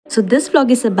So this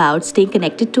vlog is about staying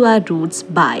connected to our roots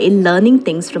by learning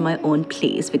things from my own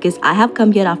place because I have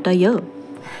come here after a year.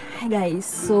 Hi guys,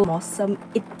 so मौसम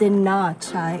इतना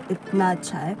अच्छा है, इतना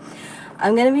अच्छा है.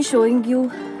 I'm gonna be showing you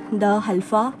the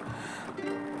halfa.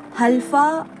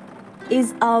 Halfa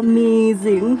is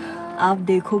amazing. आप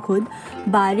देखो खुद,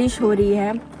 बारिश हो रही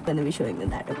है. I'm gonna be showing you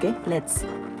that. Okay,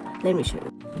 let me show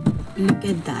you. Look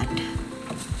at that.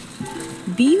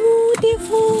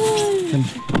 Beautiful.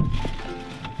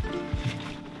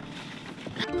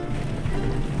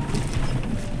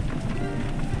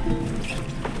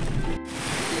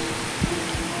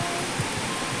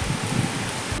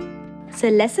 So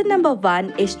lesson number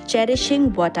 1 is cherishing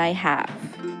what I have.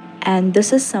 And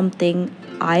this is something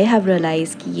I have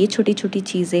realized कि ये छोटी छोटी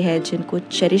चीज़ें हैं जिनको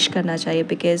cherish करना चाहिए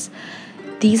because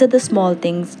these are the small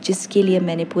things जिसके लिए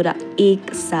मैंने पूरा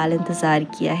 1 साल इंतज़ार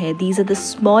किया है. These are the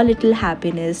small little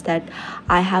happiness that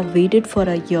I have waited for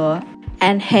a year.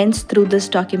 And hence through this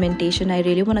documentation I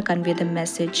really want to convey the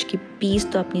message कि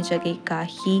peace तो अपनी जगह का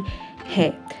ही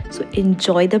है. So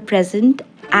enjoy the present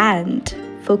and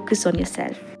focus on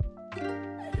yourself.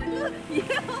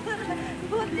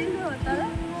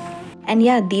 And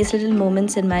yeah, these little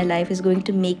moments in my life is going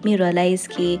to make me realize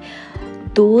that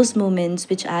those moments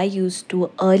which I used to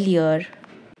earlier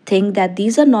think that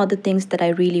these are not the things that I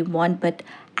really want, but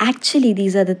actually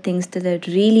these are the things that I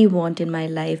really want in my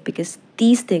life because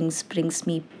these things brings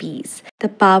me peace. The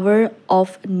power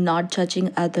of not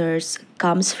judging others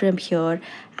comes from here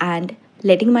and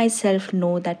letting myself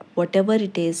know that whatever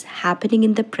it is happening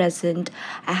in the present,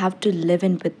 I have to live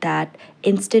in with that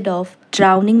instead of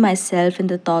drowning myself in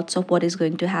the thoughts of what is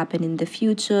going to happen in the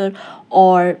future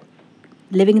or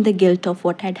living in the guilt of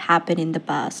what had happened in the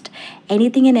past.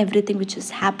 Anything and everything which is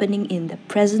happening in the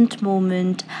present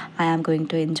moment, I am going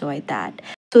to enjoy that.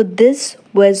 So this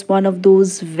was one of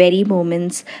those very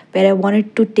moments where I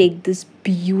wanted to take this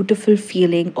beautiful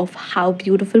feeling of how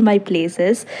beautiful my place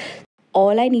is.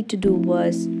 All I need to do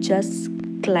was just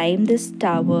climb this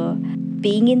tower,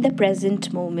 being in the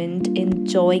present moment,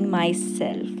 enjoying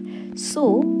myself.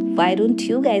 So, why don't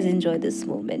you guys enjoy this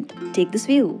moment? Take this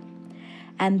view.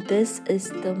 And this is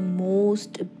the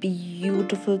most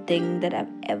beautiful thing that I've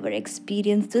ever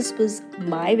experienced. This was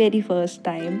my very first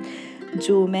time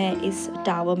जो मैं इस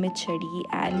tower में चढ़ी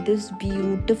and this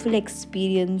beautiful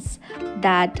experience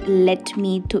that led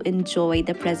me to enjoy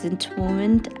the present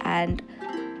moment and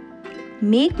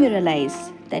make me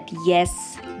realize that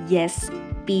yes,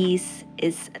 peace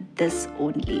is this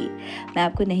only. मैं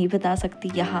आपको नहीं बता सकती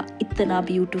यहाँ इतना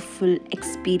beautiful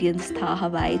experience था.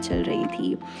 हवाएं चल रही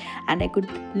थी and I could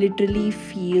literally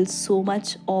feel so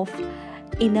much of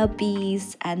inner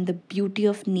peace and the beauty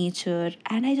of nature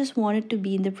and I just wanted to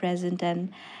be in the present and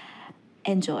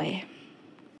enjoy.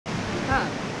 हाँ,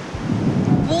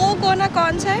 वो कोना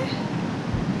कौन सा है?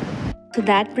 So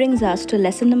that brings us to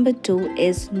lesson number 2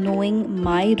 is knowing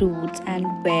my roots and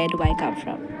where do I come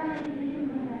from.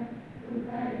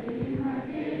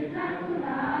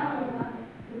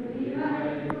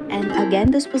 And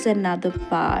again, this was another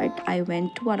part. I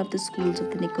went to one of the schools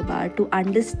of the Nicobar to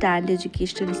understand the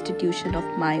educational institution of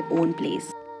my own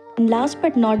place. And last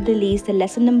but not the least, the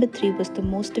lesson number 3 was the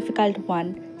most difficult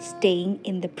one, staying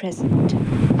in the present.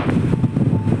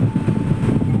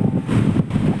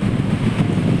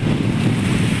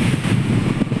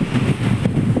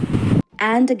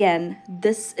 And again,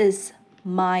 this is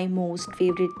my most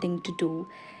favorite thing to do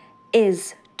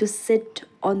is to sit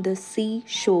on the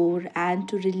seashore and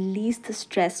to release the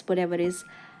stress, whatever is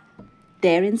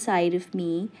there inside of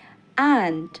me,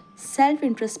 and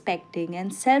self-introspecting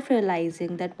and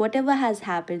self-realizing that whatever has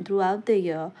happened throughout the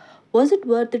year, was it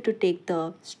worth it to take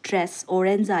the stress or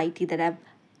anxiety that I've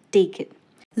taken?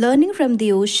 Learning from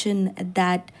the ocean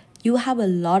that you have a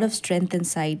lot of strength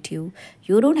inside you.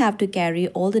 You don't have to carry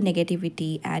all the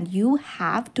negativity and you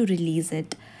have to release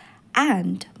it.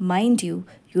 And mind you,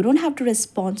 you don't have to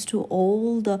respond to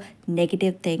all the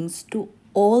negative things, to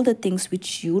all the things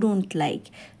which you don't like.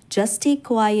 Just stay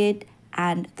quiet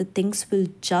and the things will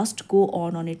just go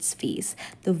on its face.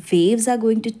 The waves are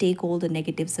going to take all the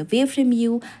negatives away from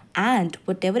you and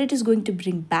whatever it is going to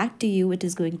bring back to you, it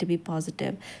is going to be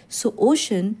positive. So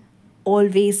ocean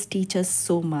always teach us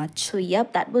so much. So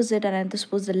yep, that was it, and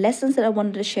this was the lessons that I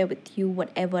wanted to share with you,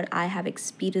 whatever I have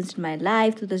experienced in my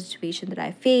life through the situation that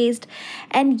I faced.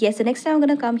 And yes, the next time I'm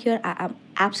gonna come here, I am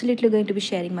absolutely going to be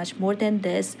sharing much more than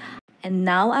this. And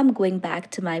now I'm going back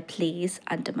to my place,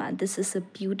 Andaman. This is a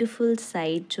beautiful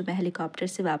sight जो मैं helicopter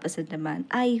से वापस अंडमान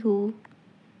आई हूँ.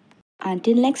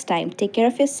 Until next time, take care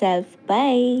of yourself.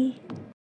 Bye.